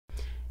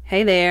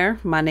Hey there,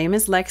 my name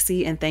is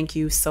LexC, and thank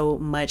you so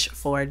much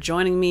for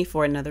joining me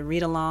for another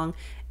read along.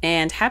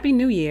 And Happy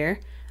New Year!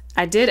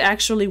 I did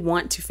actually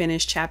want to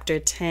finish chapter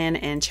 10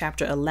 and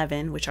chapter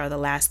 11, which are the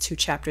last two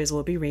chapters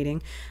we'll be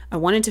reading. I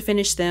wanted to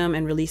finish them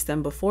and release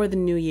them before the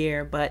new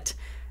year, but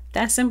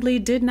that simply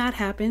did not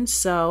happen.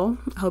 So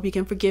I hope you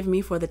can forgive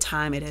me for the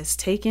time it has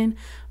taken.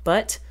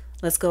 But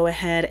let's go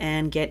ahead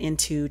and get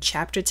into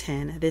chapter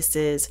 10. This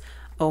is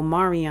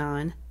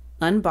Omarion,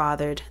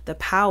 Unbothered, the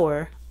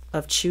Power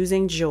of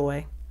Choosing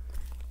Joy.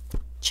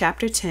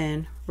 Chapter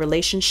 10,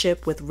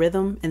 Relationship with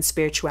Rhythm and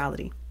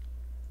Spirituality.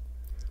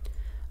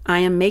 I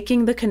am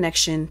making the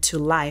connection to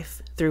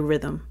life through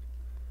rhythm.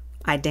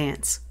 I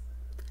dance.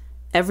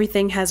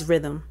 Everything has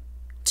rhythm.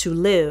 To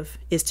live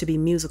is to be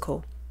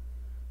musical.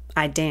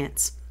 I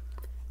dance.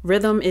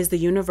 Rhythm is the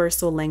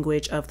universal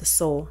language of the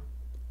soul.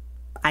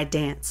 I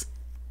dance.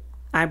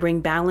 I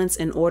bring balance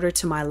and order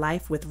to my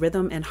life with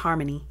rhythm and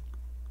harmony.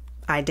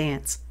 I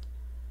dance.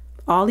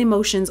 All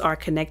emotions are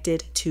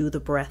connected to the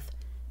breath.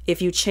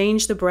 If you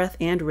change the breath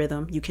and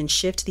rhythm, you can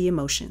shift the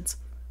emotions.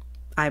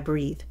 I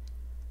breathe.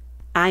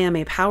 I am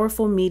a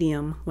powerful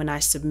medium when I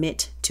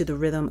submit to the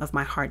rhythm of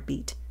my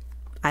heartbeat.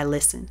 I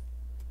listen.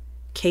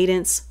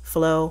 Cadence,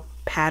 flow,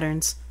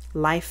 patterns,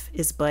 life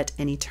is but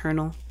an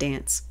eternal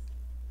dance.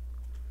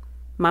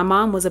 My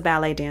mom was a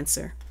ballet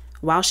dancer.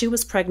 While she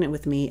was pregnant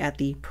with me at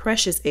the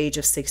precious age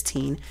of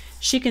 16,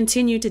 she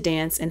continued to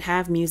dance and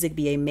have music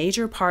be a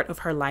major part of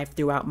her life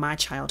throughout my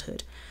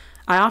childhood.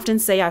 I often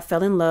say I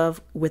fell in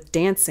love with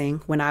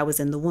dancing when I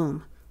was in the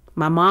womb.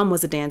 My mom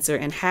was a dancer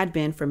and had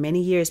been for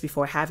many years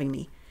before having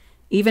me.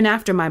 Even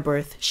after my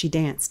birth, she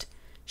danced.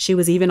 She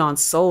was even on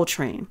Soul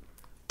Train.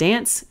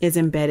 Dance is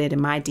embedded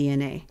in my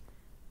DNA.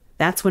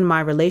 That's when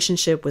my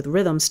relationship with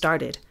rhythm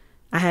started.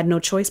 I had no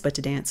choice but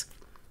to dance.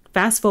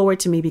 Fast forward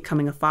to me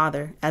becoming a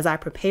father. As I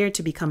prepared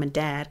to become a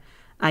dad,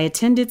 I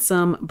attended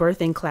some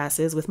birthing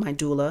classes with my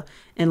doula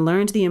and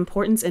learned the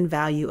importance and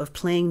value of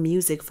playing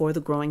music for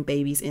the growing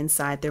babies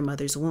inside their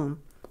mother's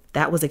womb.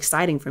 That was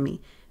exciting for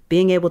me,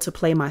 being able to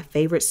play my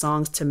favorite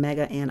songs to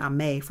Mega and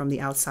Ame from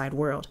the outside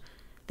world.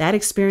 That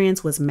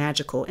experience was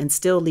magical and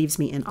still leaves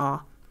me in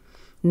awe.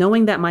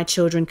 Knowing that my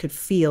children could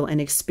feel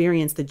and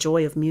experience the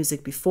joy of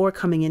music before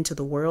coming into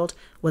the world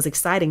was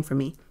exciting for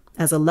me,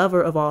 as a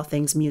lover of all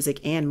things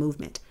music and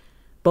movement.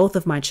 Both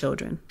of my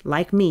children,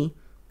 like me,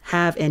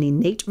 have an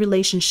innate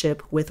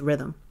relationship with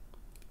rhythm.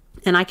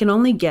 And I can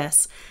only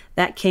guess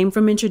that came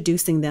from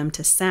introducing them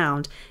to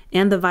sound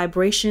and the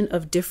vibration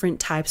of different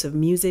types of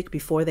music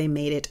before they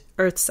made it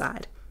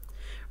earthside.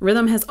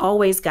 Rhythm has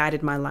always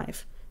guided my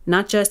life,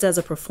 not just as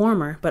a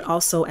performer, but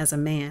also as a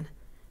man.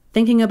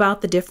 Thinking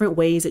about the different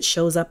ways it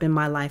shows up in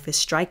my life is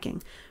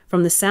striking,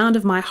 from the sound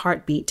of my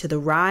heartbeat to the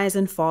rise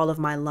and fall of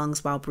my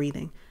lungs while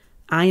breathing.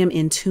 I am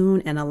in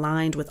tune and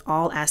aligned with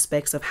all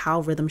aspects of how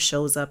rhythm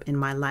shows up in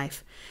my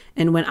life.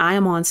 And when I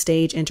am on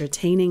stage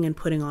entertaining and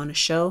putting on a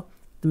show,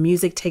 the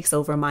music takes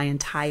over my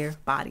entire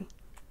body.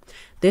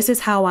 This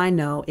is how I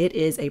know it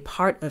is a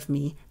part of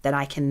me that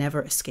I can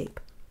never escape.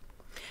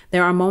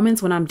 There are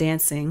moments when I'm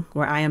dancing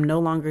where I am no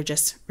longer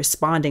just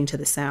responding to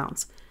the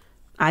sounds.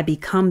 I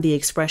become the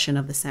expression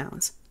of the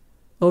sounds.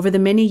 Over the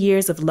many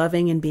years of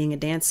loving and being a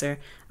dancer,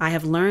 I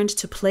have learned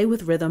to play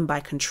with rhythm by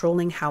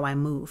controlling how I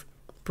move,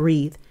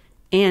 breathe,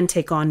 and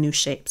take on new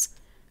shapes.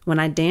 When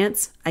I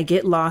dance, I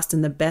get lost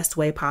in the best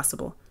way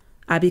possible.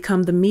 I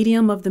become the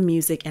medium of the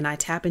music and I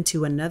tap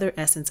into another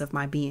essence of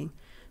my being.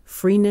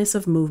 Freeness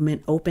of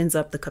movement opens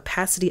up the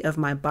capacity of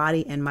my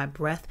body and my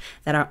breath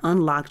that are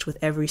unlocked with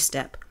every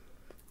step.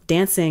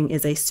 Dancing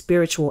is a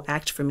spiritual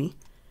act for me.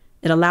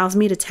 It allows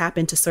me to tap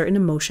into certain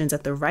emotions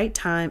at the right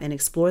time and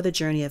explore the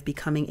journey of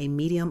becoming a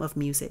medium of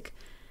music.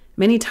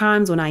 Many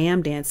times when I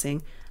am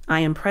dancing, I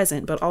am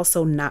present but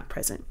also not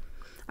present.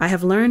 I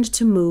have learned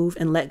to move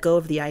and let go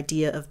of the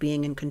idea of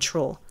being in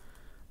control.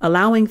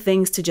 Allowing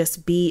things to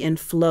just be and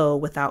flow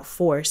without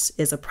force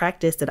is a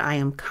practice that I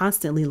am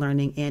constantly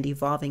learning and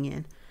evolving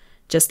in.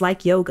 Just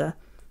like yoga,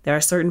 there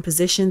are certain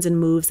positions and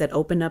moves that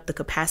open up the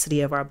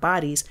capacity of our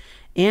bodies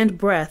and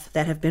breath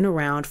that have been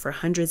around for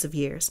hundreds of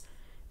years.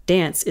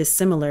 Dance is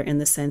similar in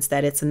the sense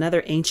that it's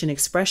another ancient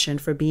expression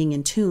for being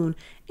in tune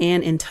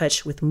and in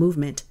touch with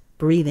movement,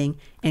 breathing,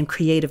 and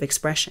creative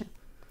expression.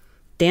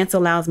 Dance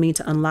allows me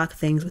to unlock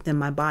things within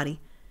my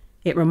body.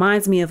 It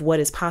reminds me of what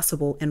is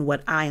possible and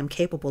what I am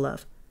capable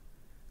of.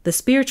 The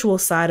spiritual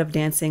side of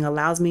dancing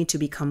allows me to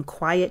become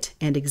quiet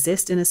and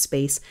exist in a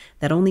space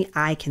that only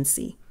I can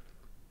see.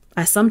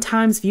 I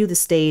sometimes view the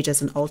stage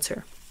as an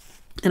altar,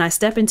 and I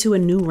step into a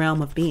new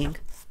realm of being.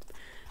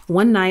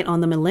 One night on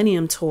the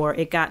Millennium Tour,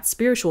 it got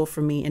spiritual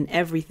for me and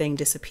everything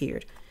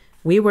disappeared.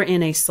 We were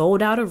in a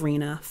sold-out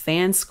arena,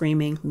 fans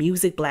screaming,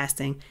 music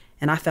blasting,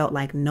 and I felt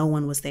like no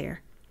one was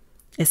there.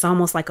 It's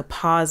almost like a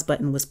pause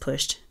button was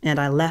pushed, and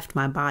I left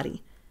my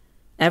body.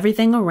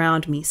 Everything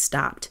around me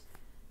stopped.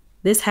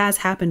 This has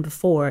happened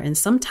before, and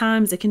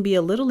sometimes it can be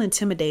a little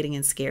intimidating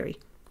and scary.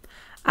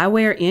 I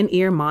wear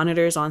in-ear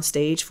monitors on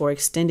stage for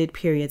extended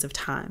periods of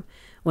time.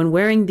 When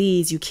wearing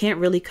these, you can't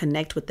really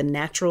connect with the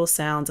natural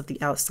sounds of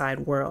the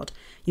outside world.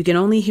 You can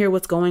only hear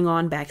what's going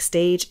on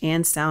backstage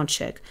and sound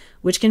check,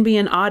 which can be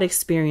an odd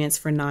experience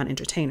for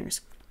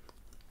non-entertainers.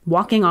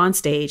 Walking on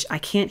stage, I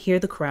can't hear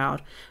the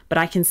crowd, but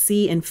I can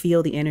see and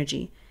feel the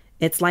energy.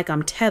 It's like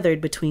I'm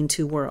tethered between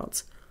two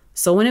worlds.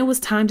 So when it was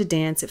time to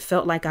dance, it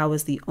felt like I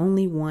was the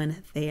only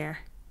one there.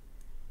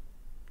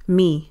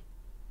 Me,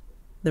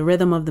 the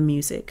rhythm of the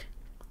music,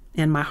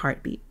 and my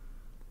heartbeat.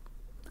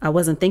 I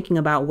wasn't thinking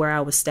about where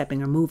I was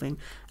stepping or moving.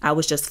 I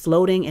was just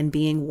floating and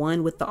being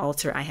one with the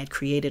altar I had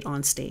created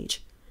on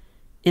stage.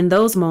 In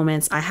those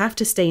moments, I have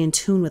to stay in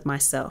tune with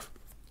myself.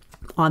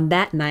 On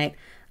that night,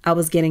 I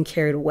was getting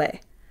carried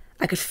away.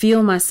 I could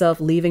feel myself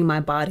leaving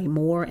my body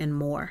more and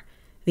more.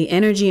 The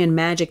energy and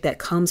magic that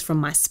comes from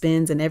my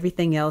spins and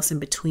everything else in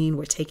between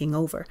were taking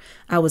over.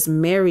 I was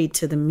married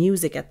to the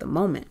music at the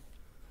moment.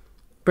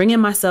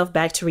 Bringing myself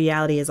back to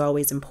reality is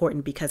always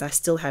important because I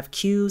still have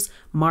cues,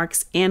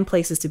 marks, and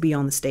places to be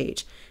on the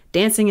stage.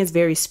 Dancing is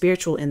very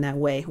spiritual in that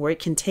way, where it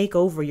can take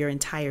over your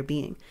entire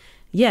being.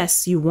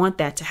 Yes, you want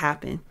that to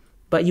happen,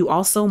 but you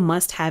also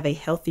must have a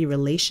healthy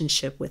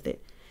relationship with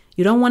it.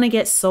 You don't want to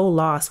get so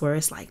lost where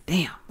it's like,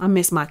 damn, I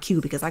missed my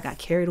cue because I got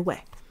carried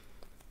away.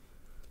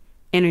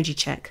 Energy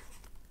check.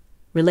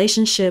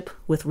 Relationship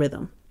with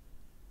rhythm.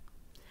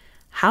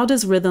 How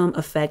does rhythm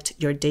affect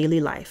your daily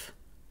life?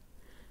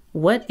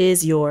 What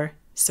is your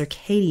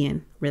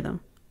circadian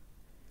rhythm?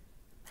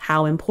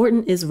 How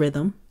important is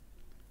rhythm?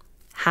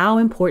 How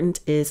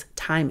important is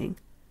timing?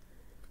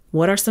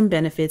 What are some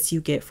benefits you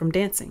get from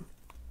dancing?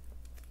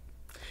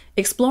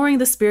 Exploring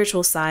the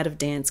spiritual side of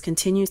dance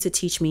continues to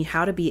teach me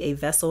how to be a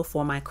vessel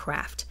for my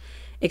craft.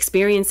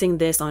 Experiencing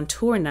this on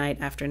tour night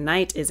after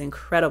night is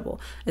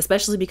incredible,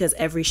 especially because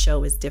every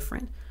show is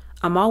different.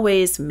 I'm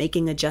always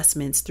making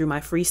adjustments through my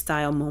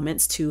freestyle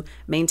moments to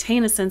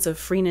maintain a sense of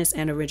freeness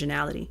and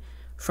originality.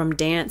 From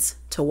dance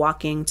to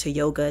walking to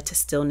yoga to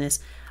stillness,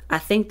 I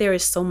think there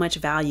is so much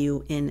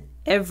value in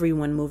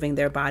everyone moving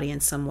their body in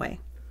some way.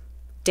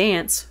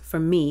 Dance, for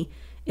me,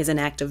 is an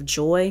act of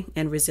joy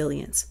and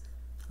resilience.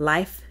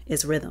 Life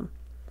is rhythm.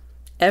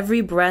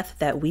 Every breath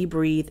that we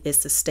breathe is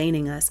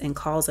sustaining us and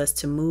calls us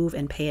to move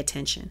and pay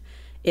attention.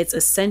 It's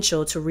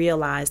essential to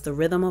realize the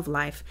rhythm of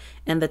life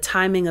and the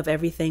timing of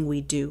everything we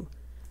do.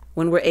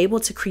 When we're able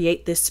to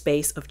create this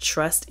space of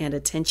trust and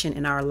attention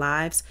in our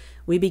lives,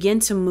 we begin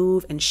to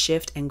move and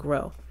shift and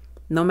grow.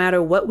 No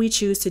matter what we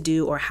choose to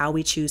do or how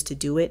we choose to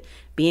do it,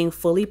 being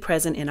fully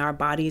present in our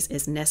bodies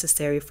is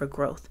necessary for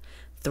growth,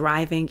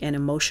 thriving, and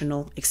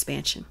emotional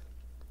expansion.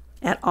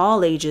 At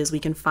all ages, we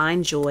can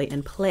find joy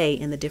and play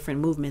in the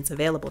different movements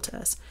available to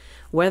us.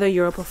 Whether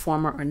you're a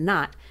performer or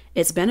not,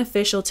 it's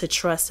beneficial to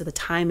trust the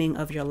timing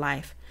of your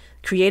life,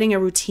 creating a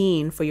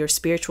routine for your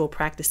spiritual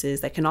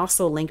practices that can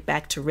also link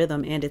back to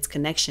rhythm and its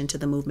connection to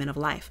the movement of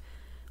life.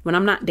 When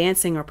I'm not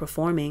dancing or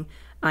performing,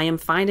 I am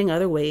finding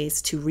other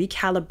ways to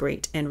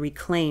recalibrate and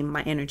reclaim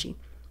my energy.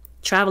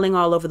 Traveling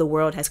all over the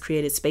world has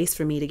created space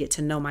for me to get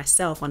to know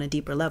myself on a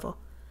deeper level.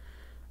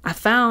 I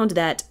found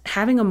that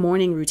having a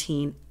morning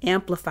routine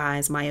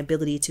amplifies my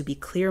ability to be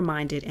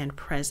clear-minded and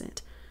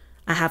present.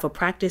 I have a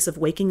practice of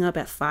waking up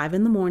at 5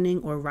 in the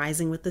morning or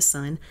rising with the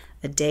sun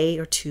a day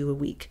or two a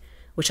week,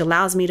 which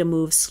allows me to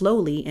move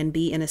slowly and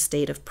be in a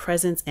state of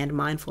presence and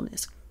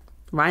mindfulness.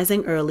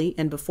 Rising early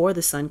and before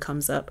the sun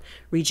comes up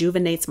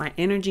rejuvenates my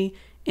energy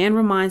and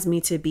reminds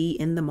me to be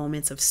in the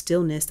moments of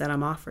stillness that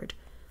I'm offered.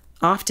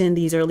 Often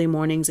these early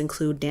mornings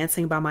include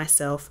dancing by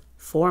myself,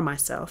 for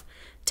myself.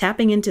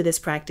 Tapping into this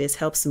practice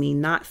helps me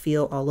not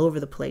feel all over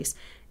the place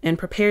and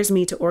prepares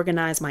me to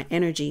organize my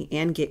energy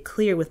and get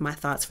clear with my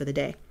thoughts for the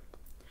day.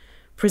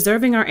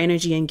 Preserving our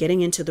energy and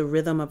getting into the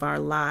rhythm of our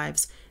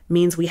lives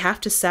means we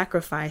have to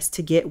sacrifice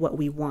to get what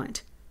we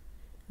want.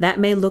 That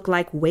may look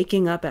like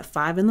waking up at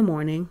 5 in the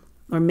morning,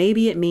 or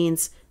maybe it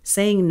means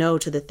saying no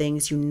to the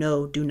things you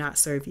know do not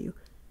serve you.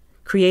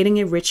 Creating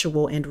a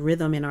ritual and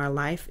rhythm in our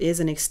life is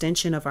an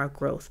extension of our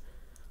growth.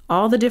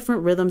 All the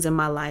different rhythms in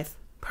my life,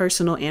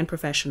 personal and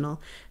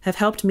professional, have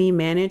helped me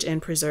manage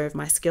and preserve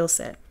my skill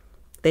set.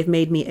 They've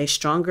made me a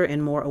stronger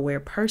and more aware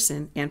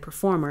person and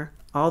performer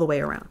all the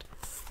way around.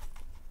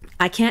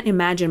 I can't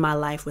imagine my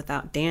life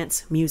without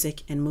dance,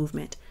 music, and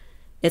movement.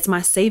 It's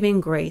my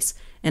saving grace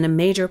and a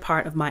major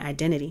part of my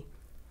identity.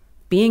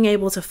 Being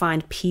able to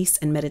find peace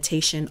and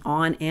meditation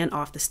on and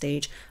off the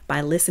stage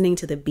by listening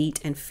to the beat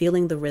and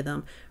feeling the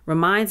rhythm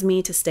reminds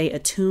me to stay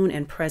attuned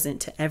and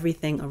present to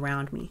everything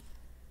around me.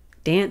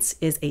 Dance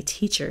is a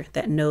teacher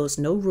that knows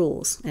no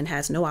rules and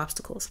has no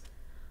obstacles.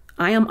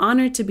 I am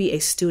honored to be a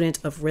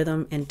student of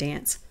rhythm and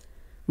dance.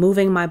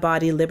 Moving my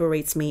body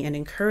liberates me and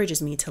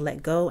encourages me to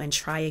let go and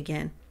try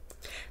again.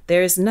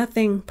 There is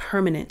nothing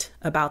permanent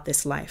about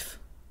this life.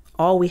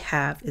 All we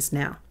have is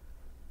now.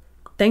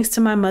 Thanks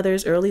to my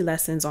mother's early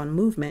lessons on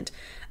movement,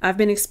 I've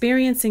been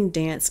experiencing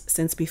dance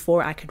since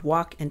before I could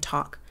walk and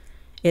talk.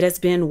 It has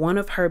been one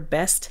of her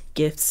best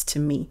gifts to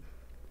me.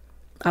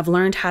 I've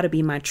learned how to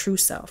be my true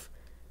self,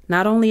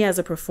 not only as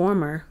a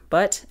performer,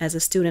 but as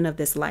a student of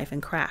this life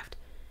and craft.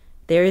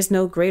 There is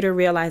no greater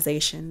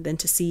realization than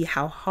to see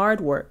how hard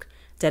work,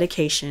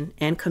 dedication,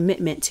 and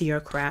commitment to your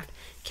craft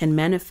can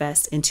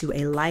manifest into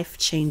a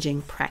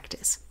life-changing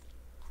practice.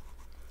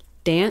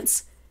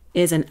 Dance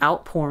is an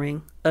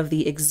outpouring of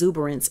the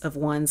exuberance of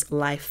one's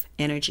life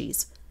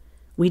energies.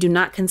 We do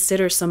not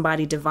consider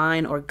somebody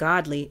divine or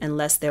godly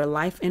unless their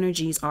life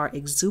energies are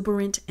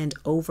exuberant and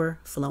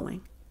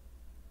overflowing.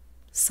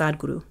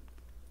 Sadhguru.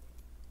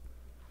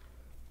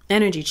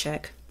 Energy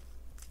check.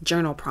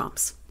 Journal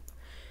prompts.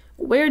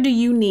 Where do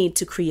you need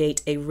to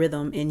create a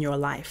rhythm in your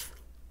life?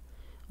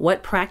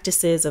 What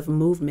practices of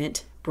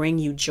movement bring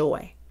you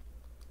joy?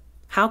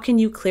 How can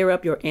you clear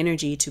up your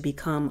energy to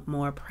become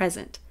more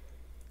present?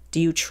 Do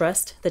you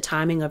trust the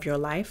timing of your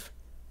life?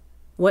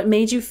 What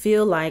made you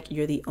feel like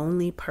you're the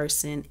only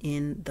person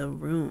in the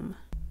room?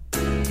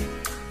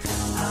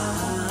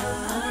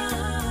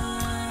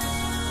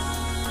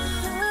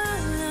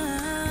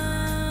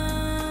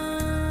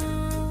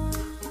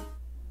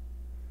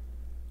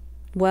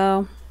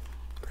 Well,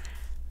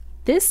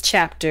 this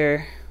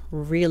chapter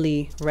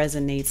really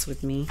resonates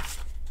with me.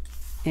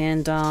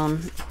 And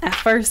at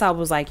first I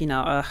was like,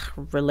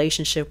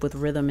 relationship with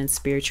rhythm and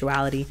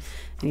spirituality.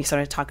 And he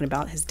started talking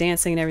about his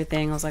dancing and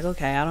everything. I was like,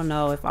 okay, I don't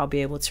know if I'll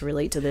be able to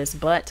relate to this.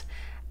 But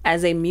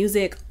as a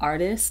music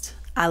artist,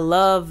 I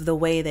love the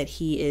way that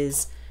he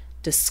is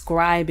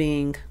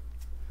describing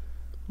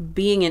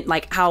being in,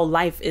 like, how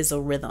life is a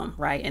rhythm,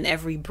 right? And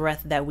every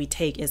breath that we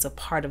take is a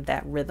part of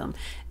that rhythm.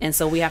 And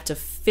so we have to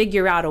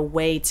figure out a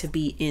way to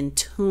be in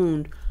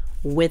tune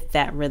with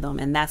that rhythm.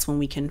 And that's when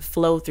we can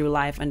flow through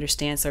life,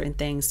 understand certain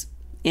things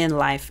in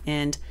life.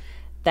 And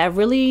that's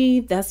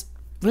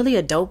really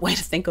a dope way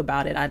to think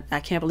about it. I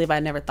can't believe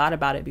I never thought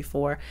about it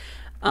before.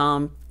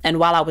 And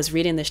while I was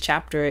reading this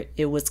chapter,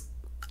 it was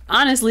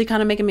honestly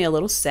kind of making me a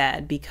little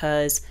sad,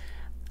 because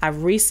I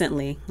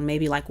recently,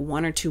 maybe like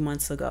 1 or 2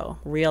 months ago,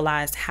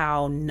 realized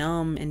how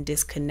numb and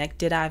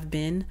disconnected I've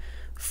been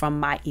from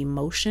my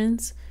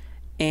emotions.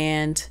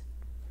 And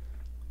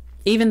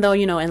even though,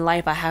 in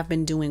life I have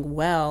been doing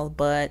well,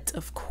 but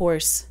of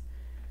course,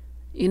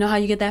 you know how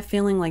you get that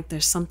feeling like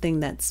there's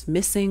something that's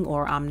missing,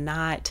 or I'm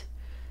not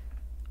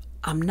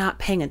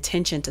paying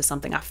attention to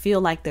something. I feel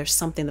like there's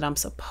something that I'm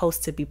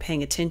supposed to be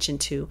paying attention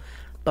to,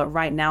 but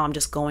right now I'm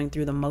just going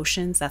through the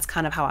motions. That's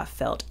kind of how I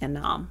felt. And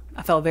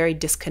I felt very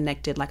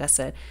disconnected, like I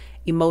said,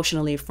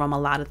 emotionally from a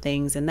lot of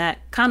things. And that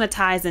kind of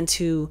ties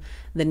into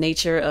the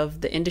nature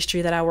of the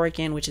industry that I work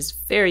in, which is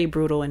very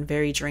brutal and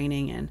very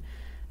draining, and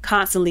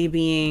constantly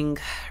being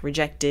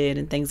rejected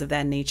and things of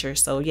that nature.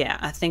 So yeah,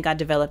 I think I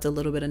developed a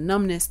little bit of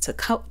numbness to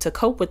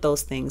cope with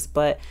those things.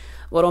 But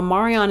what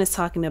Omarion is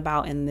talking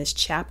about in this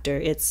chapter,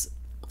 it's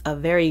a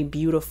very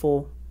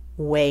beautiful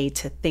way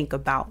to think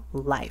about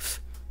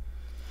life.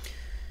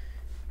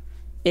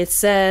 It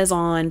says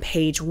on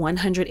page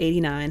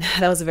 189,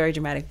 that was a very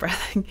dramatic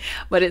breath,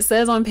 but it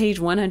says on page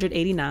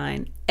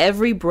 189,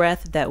 every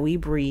breath that we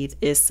breathe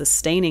is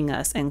sustaining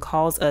us and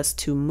calls us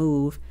to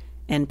move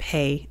and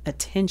pay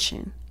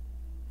attention.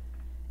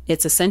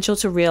 It's essential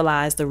to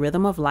realize the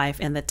rhythm of life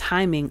and the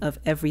timing of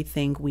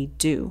everything we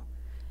do.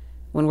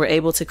 When we're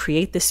able to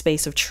create this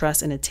space of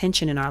trust and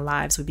attention in our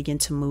lives, we begin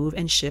to move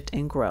and shift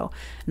and grow.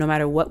 No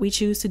matter what we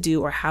choose to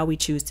do or how we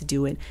choose to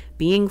do it,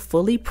 being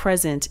fully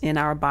present in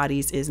our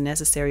bodies is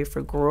necessary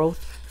for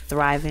growth,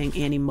 thriving,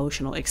 and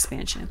emotional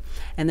expansion.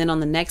 And then on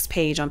the next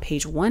page, on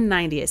page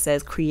 190, it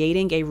says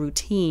creating a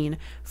routine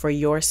for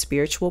your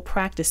spiritual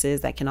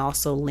practices that can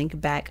also link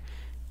back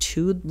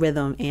to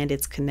rhythm and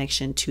its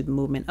connection to the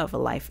movement of a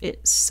life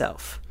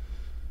itself.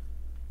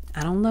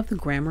 I don't love the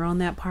grammar on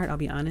that part, I'll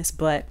be honest,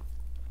 but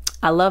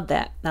I love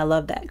that. I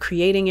love that.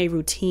 Creating a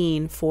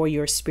routine for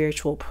your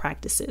spiritual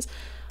practices.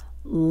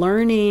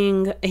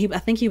 Learning, I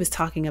think he was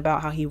talking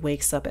about how he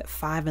wakes up at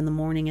 5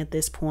 a.m. at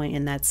this point,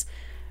 and that's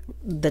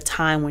the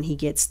time when he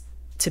gets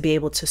to be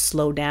able to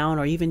slow down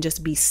or even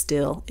just be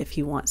still if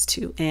he wants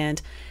to.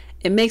 And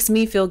it makes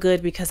me feel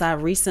good because I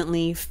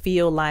recently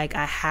feel like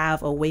I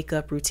have a wake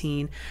up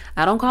routine.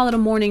 I don't call it a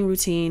morning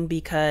routine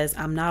because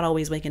I'm not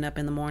always waking up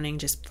in the morning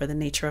just for the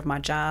nature of my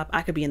job.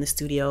 I could be in the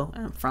studio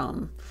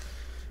from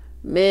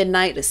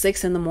midnight to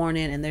 6 a.m,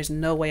 and there's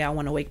no way I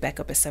want to wake back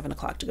up at 7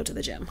 o'clock to go to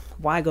the gym.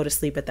 Why go to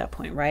sleep at that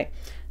point, right?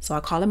 So I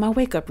call it my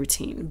wake up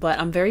routine. But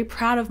I'm very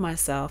proud of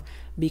myself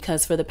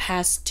because for the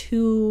past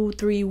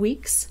 2-3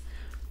 weeks,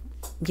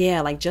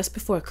 like just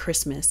before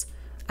Christmas,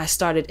 I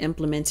started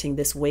implementing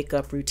this wake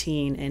up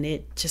routine, and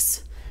it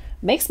just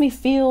makes me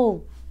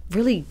feel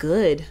really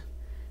good,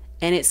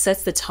 and it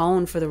sets the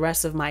tone for the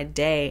rest of my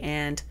day.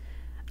 And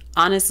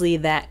honestly,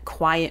 that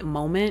quiet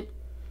moment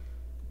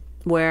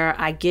where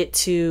I get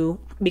to,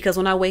 because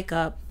when I wake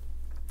up,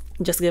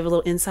 just to give a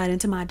little insight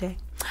into my day,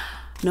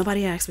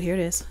 nobody asked, but here it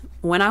is.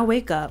 When I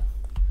wake up,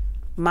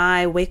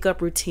 my wake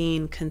up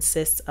routine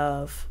consists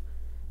of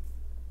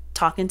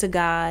talking to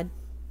God,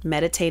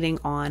 meditating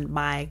on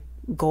my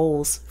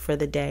goals for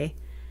the day.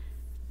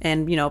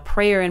 And,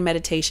 prayer and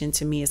meditation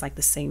to me is like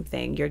the same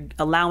thing. You're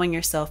allowing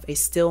yourself a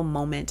still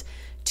moment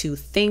to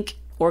think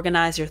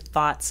organize your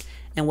thoughts,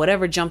 and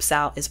whatever jumps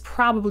out is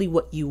probably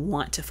what you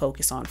want to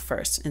focus on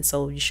first. And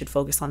so you should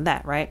focus on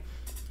that, right?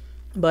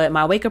 But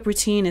my wake up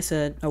routine is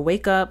a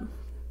wake up,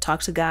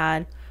 talk to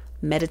God,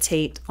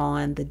 meditate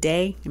on the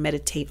day,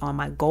 meditate on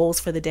my goals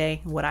for the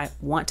day, what I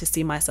want to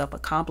see myself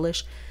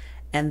accomplish.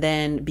 And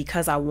then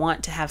because I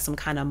want to have some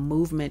kind of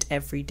movement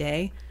every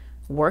day,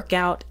 work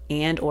out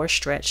and or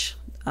stretch.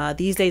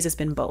 These days it's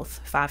been both,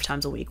 5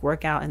 times a week,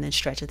 work out and then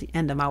stretch at the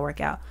end of my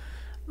workout.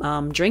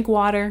 Drink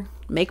water,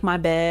 make my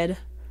bed,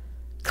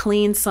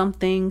 clean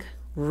something,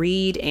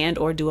 read and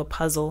or do a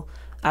puzzle.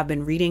 I've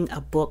been reading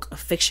a book, a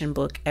fiction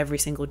book every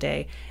single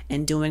day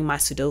and doing my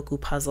Sudoku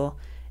puzzle.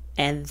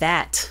 And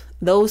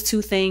those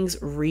 2 things,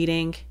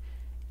 reading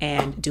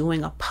and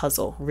doing a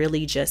puzzle,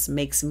 really just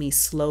makes me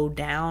slow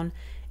down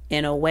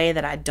in a way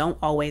that I don't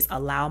always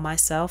allow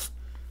myself.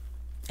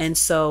 And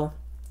so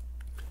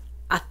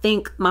I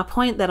think my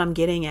point that I'm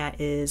getting at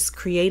is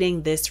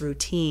creating this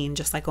routine,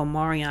 just like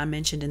Omarion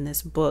mentioned in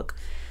this book.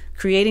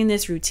 Creating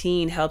this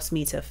routine helps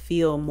me to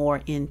feel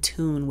more in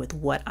tune with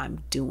what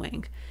I'm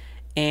doing.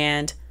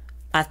 And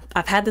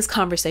I've had this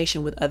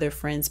conversation with other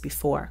friends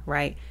before,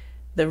 right?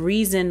 The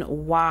reason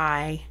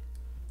why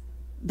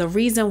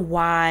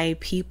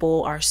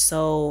people are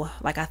so,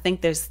 like, I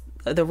think there's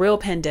the real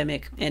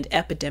pandemic and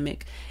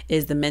epidemic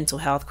is the mental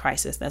health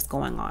crisis that's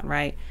going on,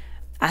 right?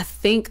 I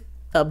think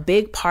a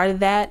big part of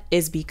that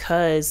is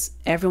because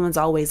everyone's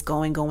always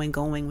going.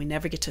 We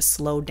never get to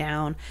slow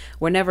down.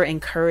 We're never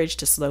encouraged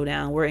to slow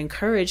down. We're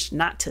encouraged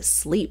not to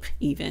sleep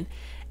even.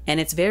 And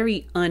it's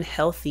very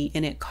unhealthy,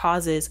 and it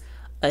causes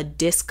a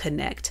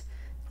disconnect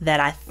that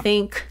I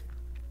think,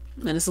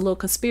 and it's a little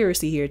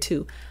conspiracy here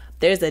too,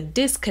 there's a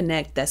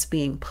disconnect that's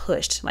being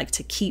pushed, like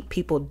to keep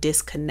people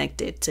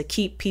disconnected, to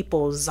keep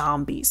people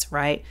zombies,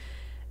 right?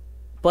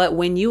 But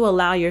when you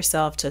allow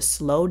yourself to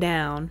slow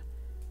down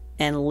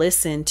and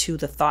listen to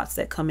the thoughts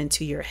that come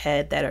into your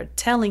head that are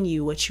telling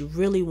you what you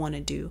really want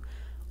to do,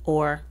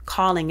 or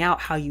calling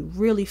out how you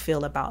really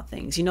feel about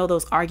things. You know,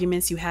 those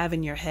arguments you have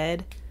in your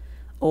head,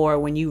 or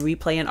when you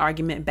replay an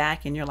argument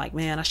back and you're like,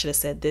 man, I should have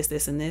said this,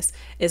 this, and this,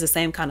 is the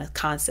same kind of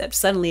concept.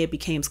 Suddenly it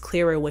becomes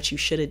clearer what you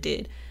should have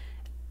did.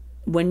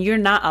 When you're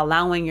not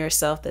allowing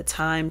yourself the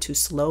time to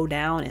slow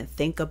down and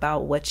think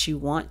about what you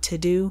want to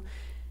do,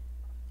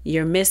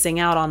 you're missing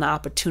out on the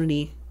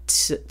opportunity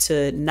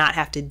to not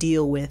have to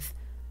deal with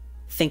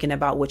thinking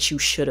about what you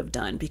should have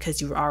done, because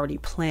you're already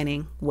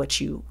planning what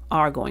you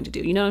are going to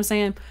do. You know what I'm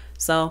saying?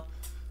 So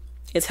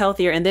it's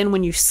healthier. And then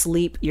when you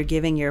sleep, you're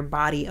giving your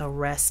body a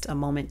rest, a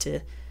moment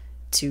to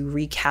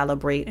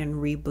recalibrate and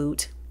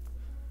reboot.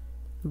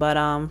 But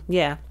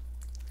yeah,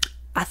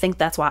 I think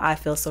that's why I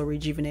feel so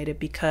rejuvenated,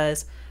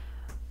 because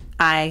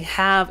I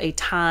have a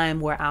time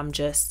where I'm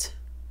just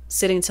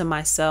sitting to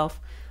myself,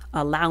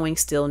 allowing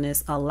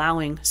stillness,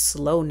 allowing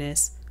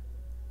slowness,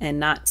 and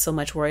not so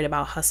much worried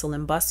about hustle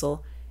and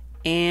bustle.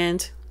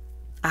 And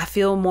I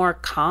feel more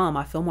calm.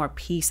 I feel more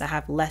peace. I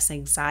have less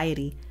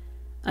anxiety.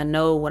 I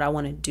know what I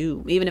want to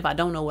do. Even if I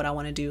don't know what I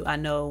want to do, I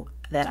know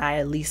that I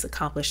at least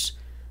accomplished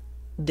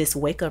this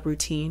wake up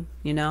routine,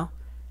 you know?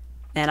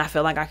 And I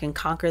feel like I can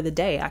conquer the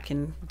day. I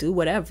can do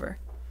whatever.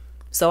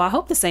 So I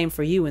hope the same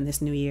for you in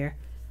this new year.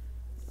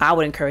 I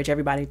would encourage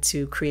everybody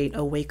to create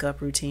a wake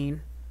up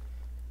routine.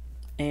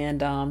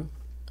 And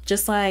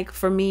just like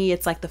for me,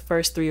 it's like the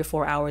first 3 or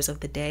 4 hours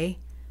of the day.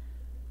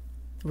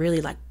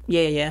 Really, like,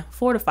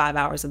 4 to 5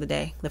 hours of the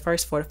day. The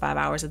first 4 to 5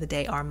 hours of the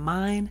day are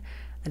mine.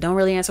 I don't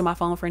really answer my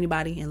phone for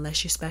anybody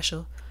unless you're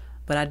special.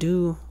 But I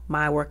do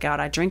my workout.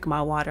 I drink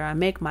my water. I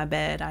make my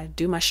bed. I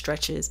do my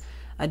stretches.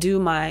 I do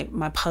my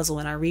puzzle,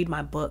 and I read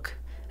my book,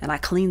 and I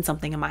clean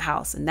something in my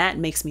house. And that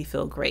makes me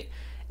feel great.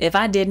 If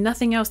I did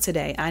nothing else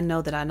today, I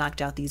know that I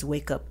knocked out this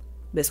wake up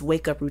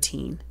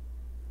routine.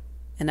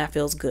 And that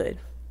feels good.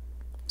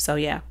 So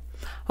yeah,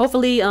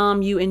 hopefully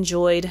you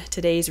enjoyed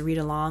today's read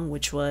along,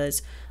 which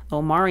was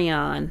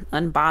Omarion,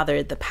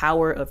 Unbothered, The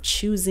Power of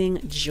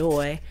Choosing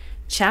Joy,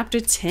 Chapter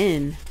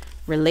 10,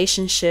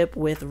 Relationship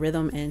with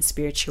Rhythm and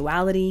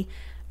Spirituality.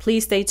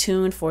 Please stay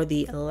tuned for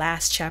the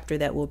last chapter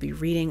that we'll be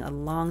reading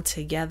along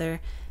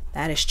together.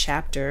 That is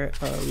chapter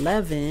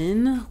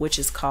 11, which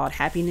is called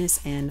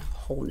Happiness and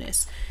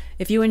Wholeness.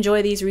 If you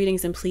enjoy these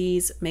readings, then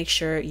please make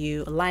sure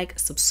you like,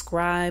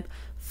 subscribe,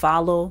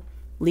 follow,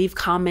 leave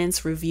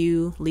comments,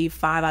 review, leave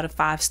 5 out of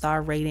 5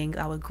 star ratings.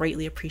 I would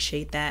greatly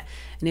appreciate that.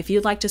 And if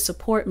you'd like to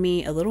support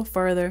me a little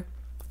further,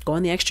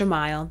 going the extra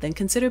mile, then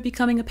consider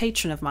becoming a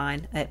patron of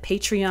mine at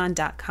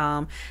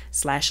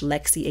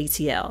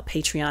patreon.com/LexCATL,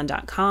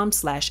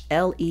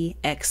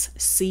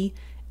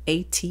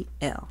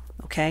 patreon.com/LexCATL.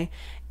 Okay.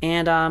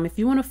 And if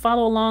you want to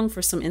follow along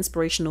for some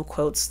inspirational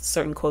quotes,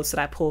 certain quotes that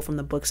I pull from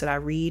the books that I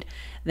read,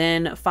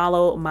 then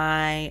follow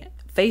my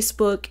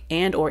Facebook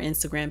and or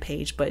Instagram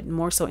page, but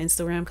more so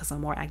Instagram because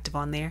I'm more active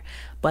on there.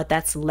 But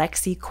that's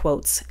LexC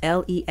Quotes,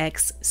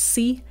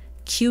 LexCQuotes,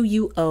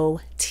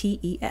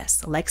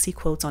 LexC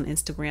Quotes on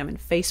Instagram and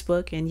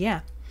Facebook. And yeah,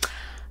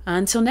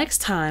 until next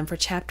time for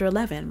chapter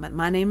 11. But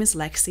my name is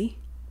LexC.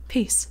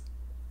 Peace.